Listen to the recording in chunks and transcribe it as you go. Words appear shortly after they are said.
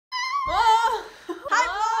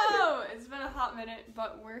minute,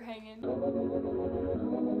 but we're hanging.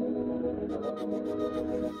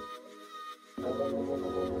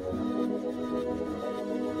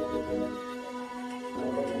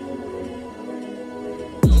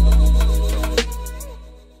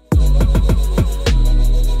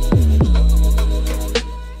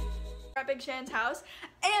 At Big Shan's house,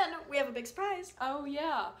 and we have a big surprise. Oh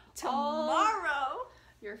yeah. Tomorrow,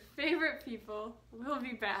 your favorite people will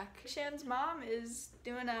be back. Shan's mom is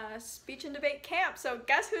doing a speech and debate camp, so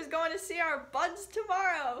guess who's going to see our buds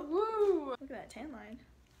tomorrow? Woo! Look at that tan line.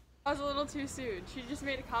 I was a little too soon. She just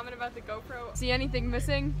made a comment about the GoPro. See anything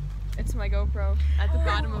missing? It's my GoPro at the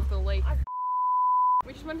bottom of the lake.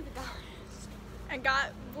 We just went to the dollar And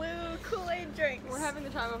got blue Kool-Aid drinks. We're having the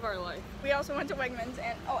time of our life. We also went to Wegmans,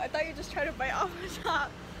 and oh, I thought you just tried to bite off the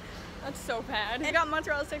top. That's so bad. I got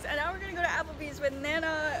mozzarella sticks, and now we're gonna go to Applebee's with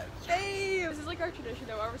Nana Babe. This is like our tradition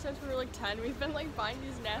though. Ever since we were like 10, we've been like buying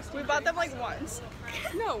these nasty We bought them drinks. like once.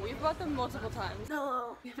 No, we've bought them multiple times.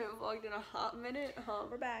 Hello. We haven't vlogged in a hot minute.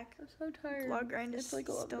 We're back. I'm so tired. Vlog grind is It's like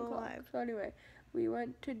 11 still o'clock. alive. So anyway, we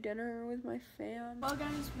went to dinner with my fam. Well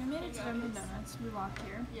guys, we made it to Dunkin' Donuts. We walked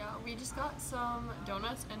here. Yeah, we just got some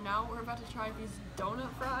donuts and now we're about to try these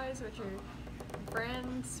donut fries, which are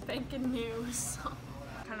brand spanking new. So.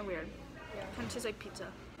 Kind of weird. Yeah. Kind of tastes like pizza.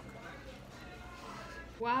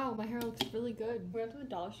 Wow, my hair looks really good. We went to the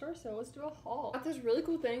dollar store, so let's do a haul. Got this really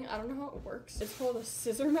cool thing. I don't know how it works. It's called a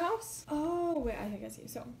scissor mouse. Oh, wait, I think I see.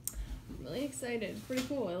 So, I'm really excited. It's pretty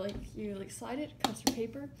cool. You slide it, cuts your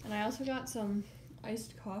paper. And I also got some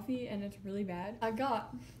iced coffee, and it's really bad. I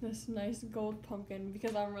got this nice gold pumpkin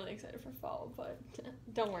because I'm really excited for fall, but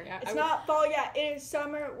don't worry. It's not fall yet. It is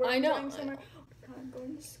summer. We're I know. enjoying summer. I'm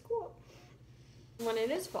going to school. When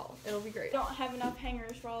it is fall, it'll be great. I don't have enough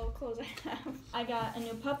hangers for all the clothes I have. I got a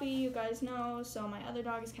new puppy, you guys know, so my other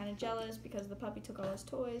dog is kind of jealous because the puppy took all his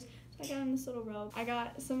toys. So I got him this little robe. I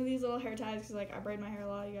got some of these little hair ties because like I braid my hair a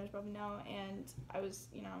lot, you guys probably know, and I was,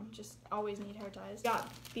 you know, just always need hair ties.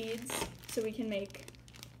 Got beads so we can make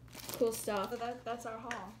cool stuff. So that's our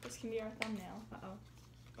haul. This can be our thumbnail. Uh-oh.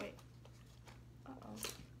 Wait. Uh-oh.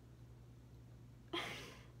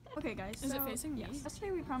 Okay guys, Is so, it facing me? yes.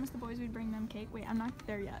 Yesterday we promised the boys we'd bring them cake. Wait, I'm not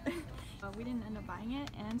there yet. We didn't end up buying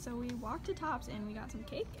it, and so we walked to Tops and we got some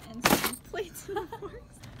cake and some plates and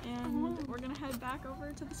forks. And we're gonna head back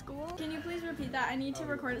over to the school. Can you please repeat that? I need to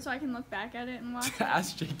record it so I can look back at it and watch it.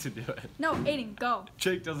 Ask Jake to do it. No, Aiden, go.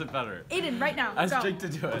 Jake does it better. Aiden, right now, Ask go. Jake to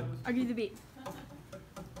do it. I'll give you the beat.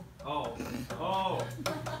 Oh. Oh.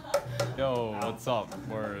 Yo, what's up?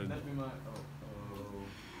 Word.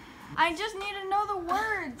 I just need to know the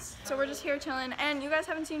words. So we're just here chilling, and you guys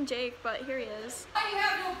haven't seen Jake, but here he is. Why do you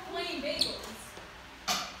have no plain bagels?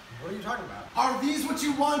 What are you talking about? Are these what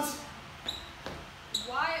you want?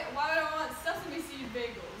 Why would I want sesame seed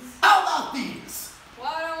bagels? How about these?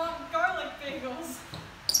 Why would I want garlic bagels?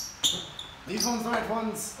 These ones the right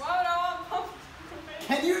ones. Why would I want pumpkin bagels?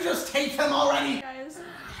 Can you just take them already? Guys,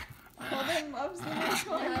 Colvin loves the new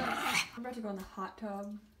toys. I'm about to go in the hot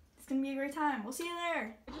tub. It's gonna be a great time. We'll see you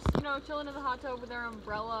there. Just, you know, chilling in the hot tub with our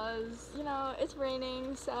umbrellas. You know, it's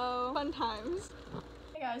raining, so fun times.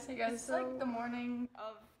 Hey guys, it's so- like the morning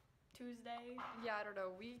of Tuesday. Yeah, I don't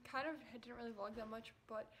know. We kind of didn't really vlog that much,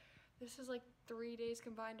 but this is like 3 days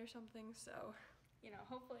combined or something, so. You know,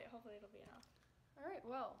 hopefully it'll be enough. Alright,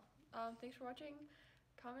 well, thanks for watching.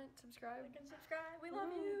 Comment, subscribe. Like and subscribe. We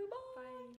love you. Bye. Bye.